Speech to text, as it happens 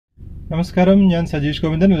നമസ്കാരം, ഞാൻ സജീഷ്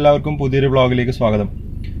ഗോവിന്ദൻ. എല്ലാവർക്കും പുതിയൊരു വ്ളോഗിലേക്ക് സ്വാഗതം.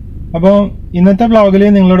 അപ്പോൾ ഇന്നത്തെ വ്ളോഗിൽ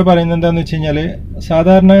നിങ്ങളോട് പറയുന്നത് എന്താണെന്ന് വെച്ച് കഴിഞ്ഞാൽ,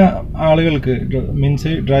 സാധാരണ ആളുകൾക്ക്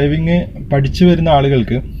മീൻസ് ഡ്രൈവിങ് പഠിച്ചു വരുന്ന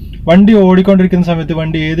ആളുകൾക്ക് വണ്ടി ഓടിക്കൊണ്ടിരിക്കുന്ന സമയത്ത്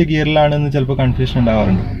വണ്ടി ഏത് ഗിയറിലാണെന്ന് ചിലപ്പോൾ കൺഫ്യൂഷൻ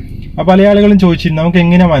ഉണ്ടാവാറുണ്ട്. അപ്പോൾ പല ആളുകളും ചോദിച്ചിരുന്നു, നമുക്ക്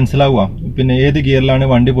എങ്ങനെ മനസ്സിലാവുക പിന്നെ ഏത് ഗിയറിലാണ്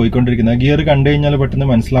വണ്ടി പോയിക്കൊണ്ടിരിക്കുന്നത്? ഗിയർ കണ്ടു കഴിഞ്ഞാൽ പെട്ടെന്ന്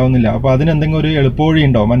മനസ്സിലാവുന്നില്ല. അപ്പോൾ അതിനെന്തെങ്കിലും ഒരു എളുപ്പവഴി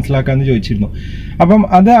ഉണ്ടോ മനസ്സിലാക്കാമെന്ന് ചോദിച്ചിരുന്നു. അപ്പം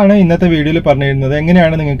അതാണ് ഇന്നത്തെ വീഡിയോയിൽ പറഞ്ഞിരുന്നത്.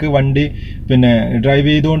 എങ്ങനെയാണ് നിങ്ങൾക്ക് വണ്ടി പിന്നെ ഡ്രൈവ്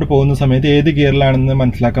ചെയ്തുകൊണ്ട് പോകുന്ന സമയത്ത് ഏത് ഗിയറിലാണെന്ന്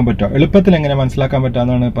മനസ്സിലാക്കാൻ പറ്റുമോ, എളുപ്പത്തിൽ എങ്ങനെ മനസ്സിലാക്കാൻ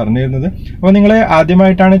പറ്റുമെന്നാണ് പറഞ്ഞിരുന്നത്. അപ്പോൾ നിങ്ങൾ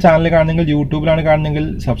ആദ്യമായിട്ടാണ് ചാനൽ കാണുന്നെങ്കിൽ, യൂട്യൂബിലാണ് കാണുന്നെങ്കിൽ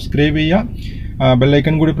സബ്സ്ക്രൈബ് ചെയ്യുക,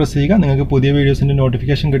 ബെല്ലൈക്കൺ കൂടി പ്രസ് ചെയ്യുക. നിങ്ങൾക്ക് പുതിയ വീഡിയോസിൻ്റെ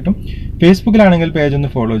നോട്ടിഫിക്കേഷൻ കിട്ടും. ഫേസ്ബുക്കിലാണെങ്കിൽ പേജ്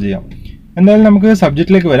ഒന്ന് ഫോളോ ചെയ്യാം. എന്തായാലും നമുക്ക്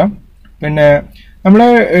സബ്ജക്റ്റിലേക്ക് വരാം. പിന്നെ നമ്മൾ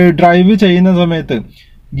ഡ്രൈവ് ചെയ്യുന്ന സമയത്ത്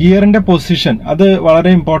ഗിയറിന്റെ പൊസിഷൻ അത് വളരെ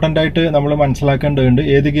ഇമ്പോർട്ടൻ്റ് ആയിട്ട് നമ്മൾ മനസ്സിലാക്കേണ്ടതുണ്ട്.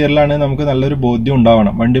 ഏത് ഗിയറിലാണ് നമുക്ക് നല്ലൊരു ബോധ്യം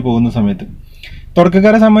ഉണ്ടാവണം വണ്ടി പോകുന്ന സമയത്ത്.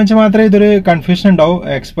 തുടക്കക്കാരെ സംബന്ധിച്ച് മാത്രമേ ഇതൊരു കൺഫ്യൂഷൻ ഉണ്ടാവും.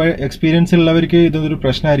 എക്സ്പീരിയൻസ് ഉള്ളവർക്ക് ഇതൊരു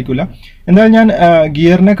പ്രശ്നമായിരിക്കില്ല. എന്തായാലും ഞാൻ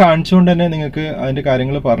ഗിയറിനെ കാണിച്ചുകൊണ്ട് തന്നെ നിങ്ങൾക്ക് അതിന്റെ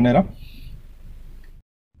കാര്യങ്ങൾ പറഞ്ഞുതരാം.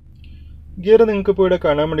 ഗിയർ നിങ്ങൾക്ക് ഇപ്പോൾ ഇവിടെ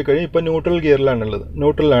കാണാൻ വേണ്ടി കഴിയും. ഇപ്പോൾ ന്യൂട്രൽ ഗിയറിലാണുള്ളത്,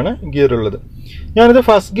 ന്യൂട്രലാണ് ഗിയർ ഉള്ളത്. ഞാനിത്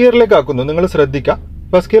ഫസ്റ്റ് ഗിയറിലേക്ക് ആക്കുന്നു, നിങ്ങൾ ശ്രദ്ധിക്കുക.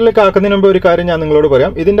 ഫസ്റ്റ് ഗിയറിലേക്ക് ആക്കുന്നതിന് മുമ്പ് ഒരു കാര്യം ഞാൻ നിങ്ങളോട്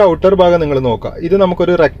പറയാം. ഇതിന്റെ ഔട്ടർ ഭാഗം നിങ്ങൾ നോക്കുക. ഇത്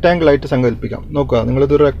നമുക്കൊരു റെക്ടാംഗിൾ ആയിട്ട് സങ്കല്പിക്കാം. നോക്കുക,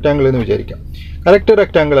 നിങ്ങളിതൊരു റെക്ടാംഗിൾ എന്ന് വിചാരിക്കാം. കറക്റ്റ്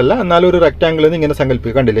റെക്ടാംഗിൾ അല്ല, എന്നാലും ഒരു റെക്ടാംഗിൾ എന്ന് ഇങ്ങനെ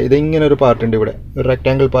സങ്കല്പിക്കുക. കണ്ടില്ലേ, ഇത് ഇങ്ങനെ ഒരു പാർട്ട് ഉണ്ട്. ഇവിടെ ഒരു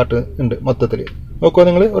റെക്ടാംഗിൾ പാർട്ട് ഉണ്ട് മൊത്തത്തിൽ. നോക്കുക,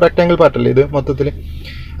 നിങ്ങൾ റെക്ടാംഗിൾ പാർട്ടല്ലേ ഇത് മൊത്തത്തിൽ.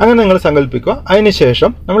 അങ്ങനെ നിങ്ങൾ സങ്കല്പിക്കുക.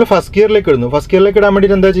 അതിനുശേഷം നമ്മൾ ഫസ്റ്റ് ഗിയറിലേക്ക് ഇടുന്നു. ഫസ്റ്റ് ഗിയറിലേക്ക് ഇടാൻ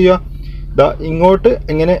വേണ്ടിയിട്ട് എന്താ ചെയ്യുക? ദാ ഇങ്ങോട്ട്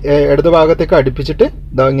ഇങ്ങനെ ഇടത് ഭാഗത്തേക്ക് അടുപ്പിച്ചിട്ട്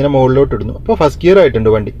ദാ ഇങ്ങനെ മുകളിലോട്ട് ഇടുന്നു. അപ്പോൾ ഫസ്റ്റ് ഗിയർ ആയിട്ടുണ്ട്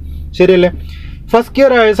വണ്ടി. ശരിയല്ലേ? ഫസ്റ്റ്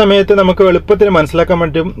ഗിയർ ആയ സമയത്ത് നമുക്ക് എളുപ്പത്തിൽ മനസ്സിലാക്കാൻ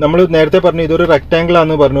പറ്റും. നമ്മൾ നേരത്തെ പറഞ്ഞു ഇതൊരു റെക്ടാംഗിൾ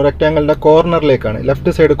ആണെന്ന് പറഞ്ഞു. റെക്ടാംഗിളിന്റെ കോർണറിലേക്കാണ്,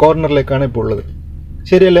 ലെഫ്റ്റ് സൈഡ് കോർണറിലേക്കാണ് ഇപ്പോൾ ഉള്ളത്.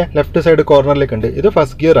 ശരിയല്ലേ? ലെഫ്റ്റ് സൈഡ് കോർണറിലേക്ക് ഉണ്ട്. ഇത്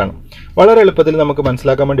ഫസ്റ്റ് ഗിയർ ആണ്. വളരെ എളുപ്പത്തിൽ നമുക്ക്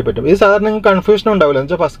മനസ്സിലാക്കാൻ വേണ്ടി പറ്റും. ഇത് സാധാരണ നിങ്ങൾക്ക് കൺഫ്യൂഷൻ ഉണ്ടാവില്ല.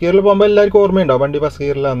 എന്ന് വെച്ചാൽ ഫസ്റ്റ് ഗിയറിൽ പോകുമ്പോൾ എല്ലാവർക്കും ഓർമ്മയുണ്ടാവും വണ്ടി ഫസ്റ്റ്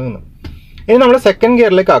ഗിയറിലാണെന്ന്. ഇനി നമ്മൾ സെക്കൻഡ്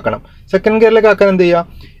ഗിയറിലേക്ക് ആക്കണം. സെക്കൻഡ് ഗിയറിലേക്ക് ആക്കാൻ എന്ത്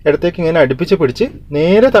ചെയ്യുക? ഇടത്തേക്ക് ഇങ്ങനെ അടുപ്പിച്ച് പിടിച്ച്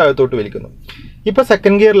നേരെ താഴത്തോട്ട് വലിക്കുന്നു. ഇപ്പോൾ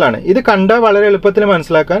സെക്കൻഡ് ഗിയറിലാണ്. ഇത് കണ്ടാൽ വളരെ എളുപ്പത്തിൽ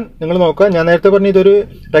മനസ്സിലാക്കാൻ നിങ്ങൾ നോക്കുക. ഞാൻ നേരത്തെ പറഞ്ഞു ഇതൊരു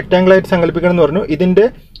റെക്ടാംഗിൾ ആയിട്ട് സങ്കല്പിക്കണം എന്ന് പറഞ്ഞു. ഇതിന്റെ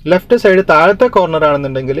ലെഫ്റ്റ് സൈഡ് താഴത്തെ കോർണർ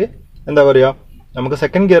ആണെന്നുണ്ടെങ്കിൽ എന്താ പറയുക, നമുക്ക്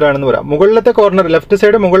സെക്കൻഡ് ഗിയർ ആണെന്ന് പറയാം. മുകളിലത്തെ കോർണർ, ലെഫ്റ്റ്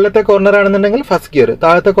സൈഡ് മുകളിലത്തെ കോർണർ ആണെന്നുണ്ടെങ്കിൽ ഫസ്റ്റ് ഗിയർ,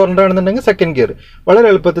 താഴത്തെ കോർണർ ആണെന്നുണ്ടെങ്കിൽ സെക്കൻഡ് ഗിയർ. വളരെ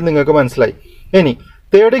എളുപ്പത്തിൽ നിങ്ങൾക്ക് മനസ്സിലായി. ഇനി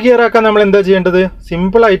തേർഡ് ഗിയർ ആക്കാൻ നമ്മൾ എന്താ ചെയ്യേണ്ടത്?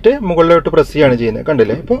 സിമ്പിൾ ആയിട്ട് മുകളിലോട്ട് പ്രസ് ചെയ്യാണ് ചെയ്യുന്നത്.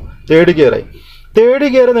 കണ്ടില്ലേ, ഇപ്പോൾ തേർഡ് ഗിയർ ആയി. തേർഡ്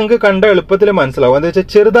ഗിയർ നിങ്ങൾക്ക് കണ്ട എളുപ്പത്തിൽ മനസ്സിലാവും. എന്താ വെച്ചാൽ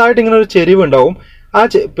ചെറുതായിട്ട് ഇങ്ങനെ ഒരു ചെരിവ് ഉണ്ടാവും.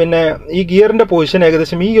 പിന്നെ ഈ ഗിയറിന്റെ പൊസിഷൻ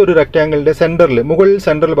ഏകദേശം ഈ ഒരു റെക്ടാംഗിളിന്റെ സെന്ററിൽ, മുകളിൽ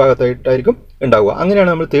സെൻട്രൽ ഭാഗത്തായിട്ടായിരിക്കും ഉണ്ടാവുക.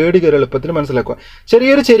 അങ്ങനെയാണ് നമ്മൾ തേർഡ് ഗിയർ എളുപ്പത്തിൽ മനസ്സിലാക്കുക.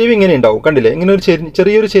 ചെറിയൊരു ചെരിവ് ഇങ്ങനെ ഉണ്ടാവും. കണ്ടില്ലേ, ഇങ്ങനെ ഒരു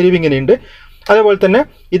ചെറിയൊരു ചെരിവ് ഇങ്ങനെയുണ്ട്. അതേപോലെ തന്നെ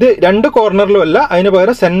ഇത് രണ്ട് കോർണറിലും അല്ല, അതിന്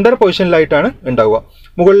പകരം സെന്റർ പൊസിഷനിലായിട്ടാണ് ഉണ്ടാവുക.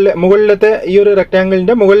 മുകളിലത്തെ ഈ ഒരു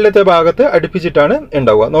റെക്ടാംഗിളിന്റെ മുകളിലത്തെ ഭാഗത്ത് അടുപ്പിച്ചിട്ടാണ്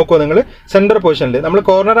ഉണ്ടാവുക. നോക്കുക നിങ്ങൾ, സെന്റർ പൊസിഷനിൽ. നമ്മൾ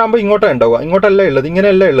കോർണർ ആകുമ്പോൾ ഇങ്ങോട്ടാണ് ഉണ്ടാവുക, ഇങ്ങോട്ടല്ല ഉള്ളത്,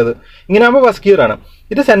 ഇങ്ങനെയല്ല ഉള്ളത്. ഇങ്ങനെ ആകുമ്പോൾ ഫസ്റ്റ് ഗിയർ ആണ്.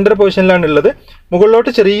 ഇത് സെന്റർ പൊസിഷനിലാണ് ഉള്ളത്.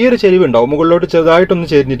 മുകളിലോട്ട് ചെറിയൊരു ചെരിവ് ഉണ്ടാവും. മുകളിലോട്ട് ചെറുതായിട്ടൊന്ന്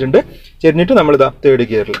ചെരിഞ്ഞിട്ട് നമ്മളിതാ തേർഡ്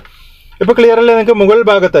ഗിയറിൽ. ഇപ്പോൾ ക്ലിയർ അല്ലേ? നിങ്ങൾക്ക് മുകൾ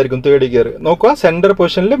ഭാഗത്തായിരിക്കും തേർഡ് ഗിയർ. നോക്കുക, സെന്റർ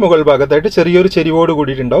പൊസിഷനിൽ മുകൾ ഭാഗത്തായിട്ട് ചെറിയൊരു ചെരിവോട്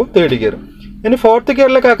കൂടിയിട്ടുണ്ടാവും തേർഡ് ഗിയർ. ഇനി ഫോർത്ത്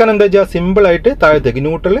ഗിയറിലേക്ക് ആക്കാൻ എന്താ ചെയ്യുക? സിമ്പിൾ ആയിട്ട് താഴത്തേക്ക്,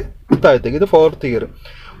 ന്യൂട്രൽ താഴത്തേക്ക്. ഇത് ഫോർത്ത് ഗിയർ.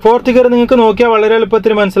 ഫോർത്ത് ഗിയർ നിങ്ങൾക്ക് നോക്കിയാൽ വളരെ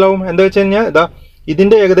എളുപ്പത്തിൽ മനസ്സിലാവും. എന്താ വെച്ച് കഴിഞ്ഞാൽ ഇതാ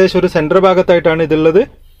ഇതിന്റെ ഏകദേശം ഒരു സെന്റർ ഭാഗത്തായിട്ടാണ് ഇതുള്ളത്.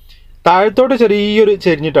 താഴത്തോട്ട് ചെറിയൊരു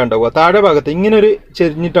ചെരിഞ്ഞിട്ടാണ് ഉണ്ടാവുക. താഴെ ഭാഗത്ത് ഇങ്ങനെ ഒരു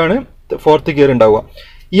ചെരിഞ്ഞിട്ടാണ് ഫോർത്ത് ഗിയർ ഉണ്ടാവുക.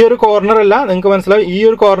 ഈ ഒരു കോർണർ അല്ല, നിങ്ങൾക്ക് മനസ്സിലാവും. ഈ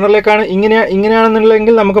ഒരു കോർണറിലേക്കാണ്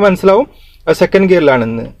ഇങ്ങനെയാണെന്നുള്ളതെങ്കിൽ നമുക്ക് മനസ്സിലാവും സെക്കൻഡ്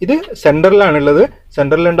ഗിയറിലാണെന്ന്. ഇത് സെന്ററിലാണുള്ളത്.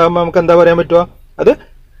 സെന്ററിൽ ഉണ്ടാകുമ്പോൾ നമുക്ക് എന്താ പറയാൻ പറ്റുക? അത്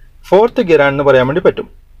ഫോർത്ത് ഗിയർ ആണെന്ന് പറയാൻ വേണ്ടി പറ്റും.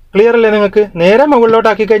 ക്ലിയർ അല്ലേ നിങ്ങൾക്ക്? നേരെ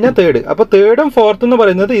മുകളിലോട്ടാക്കി കഴിഞ്ഞാൽ തേർഡ്. അപ്പോൾ തേർഡും ഫോർത്തും എന്ന്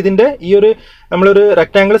പറയുന്നത് ഇതിന്റെ ഈ ഒരു നമ്മളൊരു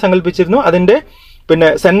റെക്ടാംഗിൾ സങ്കല്പിച്ചിരുന്നു, അതിന്റെ പിന്നെ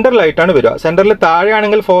സെന്ററിലായിട്ടാണ് വരിക. സെന്ററിൽ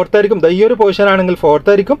താഴെയാണെങ്കിൽ ഫോർത്ത് ആയിരിക്കും, ഈ ഒരു പൊസിഷൻ ആണെങ്കിൽ ഫോർത്ത്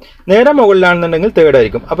ആയിരിക്കും, നേരെ മുകളിലാണെന്നുണ്ടെങ്കിൽ തേർഡ്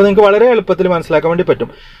ആയിരിക്കും. അപ്പോൾ നിങ്ങൾക്ക് വളരെ എളുപ്പത്തിൽ മനസ്സിലാക്കാൻ വേണ്ടി പറ്റും.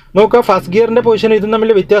 നോക്കുക, ഫസ്റ്റ് ഗിയറിന്റെ പൊസിഷൻ ഇതും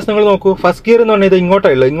തമ്മിൽ വ്യത്യാസങ്ങൾ നോക്കൂ. ഫസ്റ്റ് ഗിയർ എന്ന് പറഞ്ഞാൽ ഇത്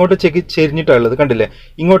ഇങ്ങോട്ടുള്ളത്, ഇങ്ങോട്ട് ചെരിഞ്ഞിട്ടുള്ളത്. കണ്ടില്ലേ,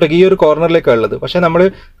 ഇങ്ങോട്ടേക്ക് ഈ ഒരു കോർണറിലേക്കാണ് ഉള്ളത്. പക്ഷേ നമ്മൾ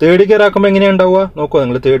തേർഡ് ഗിയർ ആക്കുമ്പോൾ എങ്ങനെയാണ് ഉണ്ടാവുക? നോക്കുക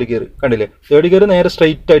നിങ്ങൾ, തേർഡ് ഗിയർ കണ്ടില്ലേ, തേർഡ് ഗിയർ നേരെ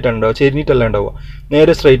സ്ട്രൈറ്റ് ആയിട്ടാണ് ഉണ്ടാവുക, ചെരിഞ്ഞിട്ടല്ല ഉണ്ടാവുക,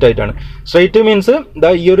 നേരെ സ്ട്രൈറ്റ് ആയിട്ടാണ്. സ്ട്രൈറ്റ് മീൻസ്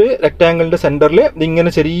ഇതാ ഈ ഒരു റെക്ടാംഗിളിന്റെ സെന്ററിൽ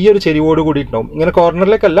ഇങ്ങനെ ചെറിയൊരു ചെരിവോട് കൂടിയിട്ടുണ്ടാവും. ഇങ്ങനെ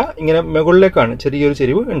കോർണറിലേക്കല്ല, ഇങ്ങനെ മുകളിലേക്കാണ് ചെറിയൊരു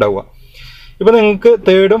ചെരിവ് ഉണ്ടാവുക. ഇപ്പൊ നിങ്ങൾക്ക്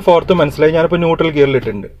തേർഡും ഫോർത്തും മനസ്സിലായി. ഞാനിപ്പോൾ ന്യൂട്രൽ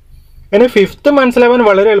ഗിയറിലിട്ടുണ്ട്. ഇനി ഫിഫ്ത്ത് മനസ്സിലാവാൻ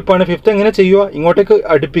വളരെ എളുപ്പമാണ്. ഫിഫ്ത്ത് എങ്ങനെ ചെയ്യുക? ഇങ്ങോട്ടേക്ക്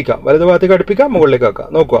അടുപ്പിക്കുക, വലതു ഭാഗത്തേക്ക് അടുപ്പിക്കുക, മുകളിലേക്ക് ആക്കുക.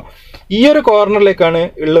 നോക്കുക, ഈ ഒരു കോർണറിലേക്കാണ്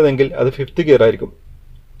ഉള്ളതെങ്കിൽ അത് ഫിഫ്ത്ത് ഗിയർ ആയിരിക്കും.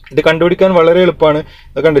 ഇത് കണ്ടുപിടിക്കാൻ വളരെ എളുപ്പമാണ്.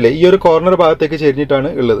 കണ്ടില്ലേ, ഈ ഒരു കോർണർ ഭാഗത്തേക്ക്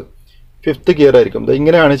ചെരിഞ്ഞിട്ടാണ് ഉള്ളത്, ഫിഫ്ത്ത് ഗിയർ ആയിരിക്കും.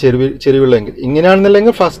 ഇങ്ങനെയാണ് ചെരിവുള്ളതെങ്കിൽ,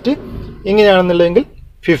 ഇങ്ങനെയാണെന്നുണ്ടെങ്കിൽ ഫസ്റ്റ്, ഇങ്ങനെയാണെന്നുണ്ടെങ്കിൽ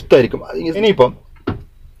ഫിഫ്ത്ത് ആയിരിക്കും. ഇനിയിപ്പം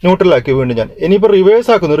ന്യൂട്രലാക്കി വീണ്ടും ഞാൻ. ഇനിയിപ്പോൾ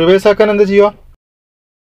റിവേഴ്സ് ആക്കുന്നു. റിവേഴ്സ് ആക്കാൻ എന്താ ചെയ്യുക?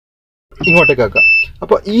 ഇങ്ങോട്ടേക്ക് ആക്കുക.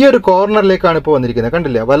 അപ്പോൾ ഈ ഒരു കോർണറിലേക്കാണ് ഇപ്പോൾ വന്നിരിക്കുന്നത്,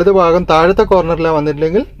 കണ്ടില്ലേ? വലത് ഭാഗം താഴത്തെ കോർണറിലാണ്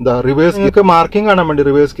വന്നിട്ടുണ്ടെങ്കിൽ ഇതാ റിവേഴ്സ് ഗിയർ മാർക്കിംഗ് കാണാൻ വേണ്ടി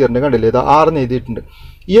റിവേഴ്സ് ഗിയറിൻ്റെ കണ്ടില്ലേ, ഇതാ 6 എഴുതിയിട്ടുണ്ട്.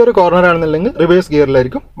 ഈ ഒരു കോർണറാണെന്നുണ്ടെങ്കിൽ റിവേഴ്സ്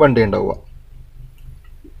ഗിയറിലായിരിക്കും വണ്ടി ഉണ്ടാവുക.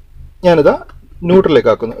 ഞാനിതാ ന്യൂട്രലിലേക്ക്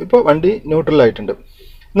ആക്കുന്നു. ഇപ്പോൾ വണ്ടി ന്യൂട്രലായിട്ടുണ്ട്.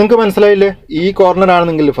 നിങ്ങൾക്ക് മനസ്സിലായില്ലേ? ഈ കോർണർ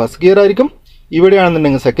ആണെന്നെങ്കിൽ ഫസ്റ്റ് ഗിയർ ആയിരിക്കും,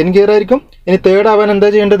 ഇവിടെയാണെന്നുണ്ടെങ്കിൽ സെക്കൻഡ് ഗിയർ ആയിരിക്കും. ഇനി തേർഡ് ആവാൻ എന്താ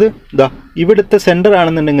ചെയ്യേണ്ടത്? ഇതാ ഇവിടുത്തെ സെൻറ്റർ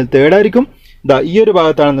ആണെന്നുണ്ടെങ്കിൽ തേർഡ് ആയിരിക്കും, ഇതാ ഈ ഒരു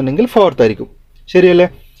ഭാഗത്താണെന്നുണ്ടെങ്കിൽ ഫോർത്ത് ആയിരിക്കും. ശരിയല്ലേ?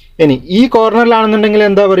 ഇനി ഈ കോർണറിലാണെന്നുണ്ടെങ്കിൽ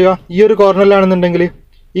എന്താ പറയുക? ഈ ഒരു കോർണറിലാണെന്നുണ്ടെങ്കിൽ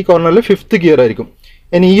ഈ കോർണറിൽ ഫിഫ്ത്ത് ഗിയർ ആയിരിക്കും.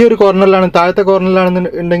 ഇനി ഈ ഒരു കോർണറിലാണ്, താഴത്തെ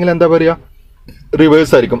കോർണറിലാണെന്നുണ്ടെങ്കിൽ എന്താ പറയുക?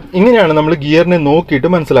 റിവേഴ്സ് ആയിരിക്കും. ഇങ്ങനെയാണ് നമ്മൾ ഗിയറിനെ നോക്കിയിട്ട്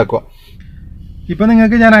മനസ്സിലാക്കുക. ഇപ്പം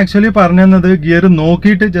നിങ്ങൾക്ക് ഞാൻ ആക്ച്വലി പറഞ്ഞു തന്നത് ഗിയർ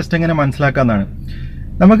നോക്കിയിട്ട് ജസ്റ്റ് എങ്ങനെ മനസ്സിലാക്കാമെന്നാണ്.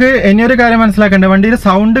 നമുക്ക് ഇനിയൊരു കാര്യം മനസ്സിലാക്കേണ്ടത്, വണ്ടിയിൽ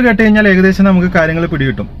സൗണ്ട് കേട്ട് കഴിഞ്ഞാൽ ഏകദേശം നമുക്ക് കാര്യങ്ങൾ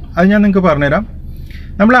പിടികിട്ടും. അത് ഞാൻ നിങ്ങൾക്ക് പറഞ്ഞുതരാം.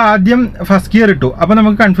 നമ്മൾ ആദ്യം ഫസ്റ്റ് ഗിയർ ഇട്ടു, അപ്പോൾ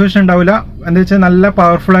നമുക്ക് കൺഫ്യൂഷൻ ഉണ്ടാവില്ല. എന്താ വെച്ചാൽ നല്ല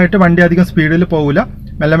പവർഫുൾ ആയിട്ട് വണ്ടി അധികം സ്പീഡിൽ പോകില്ല,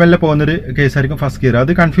 മെല്ലെ മെല്ലെ പോകുന്നൊരു കേസായിരിക്കും ഫസ്റ്റ് ഗിയർ.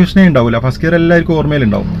 അത് കൺഫ്യൂഷനേ ഉണ്ടാവില്ല. ഫസ്റ്റ് ഗിയർ എല്ലാവർക്കും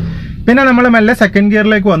ഓർമ്മയിലുണ്ടാവും. പിന്നെ നമ്മൾ മെല്ലെ സെക്കൻഡ്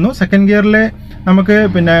ഗിയറിലേക്ക് വന്നു. സെക്കൻഡ് ഗിയറിൽ നമുക്ക്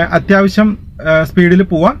പിന്നെ അത്യാവശ്യം സ്പീഡിൽ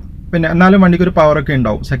പോവാം, പിന്നെ എന്നാലും വണ്ടിക്ക് ഒരു പവറൊക്കെ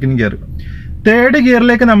ഉണ്ടാവും സെക്കൻഡ് ഗിയർ. തേർഡ്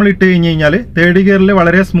ഗിയറിലേക്ക് നമ്മൾ ഇട്ട് കഴിഞ്ഞ് കഴിഞ്ഞാൽ തേർഡ് ഗിയറിൽ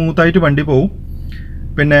വളരെ സ്മൂത്തായിട്ട് വണ്ടി പോകും,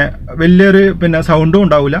 പിന്നെ വലിയൊരു പിന്നെ സൗണ്ടും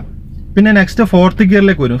ഉണ്ടാവില്ല. പിന്നെ നെക്സ്റ്റ് ഫോർത്ത്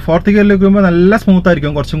ഗിയറിലേക്ക് വരും. ഫോർത്ത് ഗിയറിലേക്ക് വരുമ്പോൾ നല്ല സ്മൂത്ത്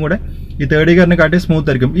ആയിരിക്കും, കുറച്ചും കൂടെ ഈ തേർഡ് ഗിയറിനെ കാട്ടി സ്മൂത്ത്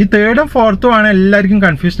ആയിരിക്കും. ഈ തേർഡും ഫോർത്തും ആണ് എല്ലാവർക്കും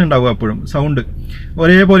കൺഫ്യൂഷൻ ഉണ്ടാവുക. എപ്പോഴും സൗണ്ട്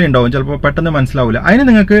ഒരേപോലെ ഉണ്ടാവും, ചിലപ്പോൾ പെട്ടെന്ന് മനസ്സിലാവില്ല. അതിന്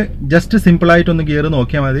നിങ്ങൾക്ക് ജസ്റ്റ് സിമ്പിളായിട്ടൊന്ന് ഗിയർ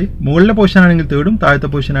നോക്കിയാൽ മതി. മുകളിലെ പൊസിഷൻ ആണെങ്കിൽ തേർഡും, താഴത്തെ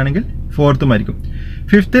പൊസിഷൻ ആണെങ്കിൽ ഫോർത്തും ആയിരിക്കും.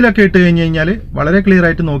 ഫിഫ്ത്തിലൊക്കെ ഇട്ട് കഴിഞ്ഞ് കഴിഞ്ഞാൽ വളരെ ക്ലിയർ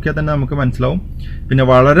ആയിട്ട് നോക്കിയാൽ തന്നെ നമുക്ക് മനസ്സിലാവും. പിന്നെ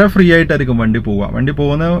വളരെ ഫ്രീ ആയിട്ടായിരിക്കും വണ്ടി പോവുക. വണ്ടി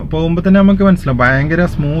പോകുമ്പോൾ തന്നെ നമുക്ക് മനസ്സിലാവും, ഭയങ്കര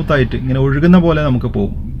സ്മൂത്ത് ആയിട്ട് ഇങ്ങനെ ഒഴുകുന്ന പോലെ നമുക്ക്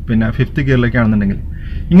പോകും. പിന്നെ ഫിഫ്ത്ത് ഗിയറിലേക്കാണെന്നുണ്ടെങ്കിൽ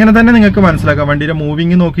ഇങ്ങനെ തന്നെ നിങ്ങൾക്ക് മനസ്സിലാക്കാം. വണ്ടിയുടെ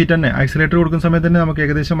മൂവിങ് നോക്കിയിട്ട് തന്നെ ആക്സിലേറ്റർ കൊടുക്കുന്ന സമയത്ത് തന്നെ നമുക്ക്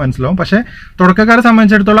ഏകദേശം മനസ്സിലാവും. പക്ഷേ തുടക്കക്കാരെ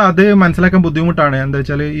സംബന്ധിച്ചിടത്തോളം അത് മനസ്സിലാക്കാൻ ബുദ്ധിമുട്ടാണ്. എന്താ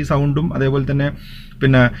വെച്ചാൽ ഈ സൗണ്ടും അതേപോലെ തന്നെ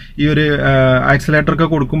പിന്നെ ഈ ഒരു ആക്സിലേറ്ററൊക്കെ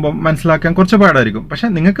കൊടുക്കുമ്പോൾ മനസ്സിലാക്കാൻ കുറച്ച് പാടായിരിക്കും. പക്ഷെ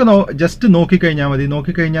നിങ്ങൾക്ക് ജസ്റ്റ് നോക്കിക്കഴിഞ്ഞാൽ മതി.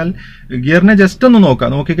 നോക്കിക്കഴിഞ്ഞാൽ ഗിയറിനെ ജസ്റ്റ് ഒന്ന്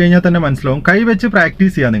നോക്കിക്കഴിഞ്ഞാൽ തന്നെ മനസ്സിലാവും. കൈ വെച്ച്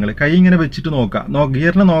പ്രാക്ടീസ് ചെയ്യുക. നിങ്ങൾ കൈ ഇങ്ങനെ വെച്ചിട്ട് നോക്കുക.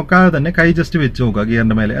 ഗിയറിനെ നോക്കാതെ തന്നെ കൈ ജസ്റ്റ് വെച്ച് നോക്കുക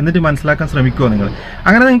ഗിയറിന്റെ മേലെ, എന്നിട്ട് മനസ്സിലാക്കാൻ ശ്രമിക്കുക നിങ്ങൾ.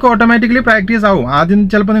 അങ്ങനെ നിങ്ങൾക്ക് ഓട്ടോമാറ്റിക്കലി പ്രാക്ടീസ് ആവും. ആദ്യം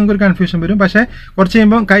ചിലപ്പോൾ നിങ്ങൾക്ക് ഒരു കൺഫ്യൂഷൻ വരും, പക്ഷേ കുറച്ച്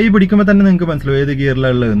കഴിയുമ്പോൾ കൈ പിടിക്കുമ്പോൾ തന്നെ നിങ്ങൾക്ക് മനസ്സിലാവും ഏത്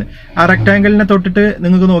ഗിയറിലാണ് ഉള്ളതെന്ന്. ആ റെക്ടാങ്കിളിനെ തൊട്ടിട്ട്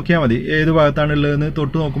നിങ്ങൾക്ക് നോക്കിയാൽ മതി, ഏത് ഭാഗത്താണ് ഉള്ളതെന്ന്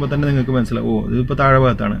തൊട്ട് നോക്കുമ്പോൾ തന്നെ നിങ്ങൾക്ക് മനസ്സിലാവും. ഓ ഇതിപ്പോൾ താഴെ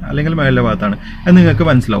ഭാഗത്താണ് അല്ലെങ്കിൽ മേലെ ഭാഗത്താണ് എന്ന് നിങ്ങൾക്ക്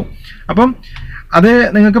മനസ്സിലാവും. അപ്പം അത്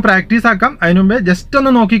നിങ്ങൾക്ക് പ്രാക്ടീസ് ആക്കാം. അതിനു മുമ്പേ ജസ്റ്റ്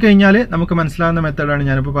ഒന്ന് നോക്കിക്കഴിഞ്ഞാൽ നമുക്ക് മനസ്സിലാവുന്ന മെത്തേഡാണ്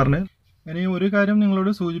ഞാനിപ്പോൾ പറഞ്ഞത്. ഇനി ഒരു കാര്യം നിങ്ങളോട്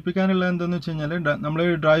സൂചിപ്പിക്കാനുള്ളത് എന്താണെന്ന് വെച്ച് കഴിഞ്ഞാൽ, നമ്മൾ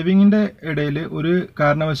ഡ്രൈവിങ്ങിൻ്റെ ഇടയിൽ ഒരു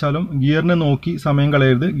കാരണവശാലും ഗിയറിനെ നോക്കി സമയം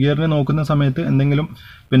കളയരുത്. ഗിയറിനെ നോക്കുന്ന സമയത്ത് എന്തെങ്കിലും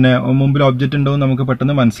പിന്നെ മുമ്പിൽ ഒബ്ജക്റ്റ് ഉണ്ടോ എന്ന് നമുക്ക്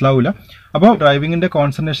പെട്ടെന്ന് മനസ്സിലാവില്ല. അപ്പോൾ ഡ്രൈവിങ്ങിൻ്റെ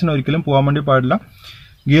കോൺസെൻട്രേഷൻ ഒരിക്കലും പോകാൻ വേണ്ടി പാടില്ല.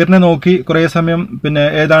 ഗിയറിനെ നോക്കി കുറേ സമയം പിന്നെ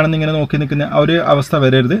ഏതാണെന്ന് ഇങ്ങനെ നോക്കി നിൽക്കുന്ന ആ ഒരു അവസ്ഥ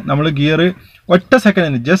വരരുത്. നമ്മൾ ഗിയർ ഒറ്റ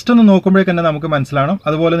സെക്കൻഡിന് ജസ്റ്റ് ഒന്ന് നോക്കുമ്പോഴേക്ക് തന്നെ നമുക്ക് മനസ്സിലാവണം.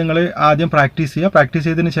 അതുപോലെ നിങ്ങൾ ആദ്യം പ്രാക്ടീസ് ചെയ്യുക. പ്രാക്ടീസ്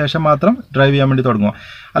ചെയ്തതിന് ശേഷം മാത്രം ഡ്രൈവ് ചെയ്യാൻ വേണ്ടി തുടങ്ങുക.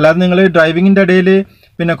 അല്ലാതെ നിങ്ങൾ ഡ്രൈവിങ്ങിൻ്റെ ഇടയിൽ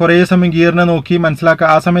പിന്നെ കുറേ സമയം ഗിയറിനെ നോക്കി മനസ്സിലാക്കുക,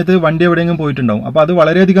 ആ സമയത്ത് വണ്ടി എവിടെയെങ്കിലും പോയിട്ടുണ്ടാവും. അപ്പോൾ അത്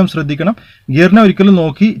വളരെയധികം ശ്രദ്ധിക്കണം. ഗിയറിനെ ഒരിക്കലും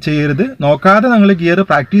നോക്കി ചെയ്യരുത്. നോക്കാതെ നിങ്ങൾ ഗിയർ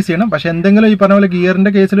പ്രാക്ടീസ് ചെയ്യണം. പക്ഷെ എന്തെങ്കിലും ഈ പറഞ്ഞ പോലെ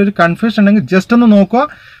ഗിയറിൻ്റെ കേസിൽ ഒരു കൺഫ്യൂഷൻ ഉണ്ടെങ്കിൽ ജസ്റ്റ് ഒന്ന് നോക്കുക,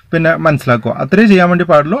 പിന്നെ മനസ്സിലാക്കുക. അത്രേ ചെയ്യാൻ വേണ്ടി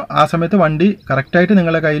പാടുള്ളൂ. ആ സമയത്ത് വണ്ടി കറക്റ്റായിട്ട്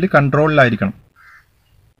നിങ്ങളുടെ കയ്യിൽ കൺട്രോളിലായിരിക്കണം.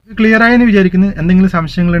 ക്ലിയർ ആയെന്ന് വിചാരിക്കുന്നു. എന്തെങ്കിലും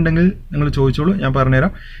സംശയങ്ങളുണ്ടെങ്കിൽ നിങ്ങൾ ചോദിച്ചോളൂ, ഞാൻ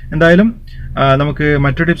പറഞ്ഞുതരാം. എന്തായാലും നമുക്ക്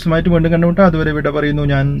മറ്റു ടിപ്സുമായിട്ട് വീണ്ടും കണ്ടുമുട്ടാം. അതുവരെ ഇവിടെ പറയുന്നു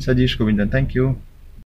ഞാൻ സജീഷ് ഗോവിന്ദൻ. താങ്ക്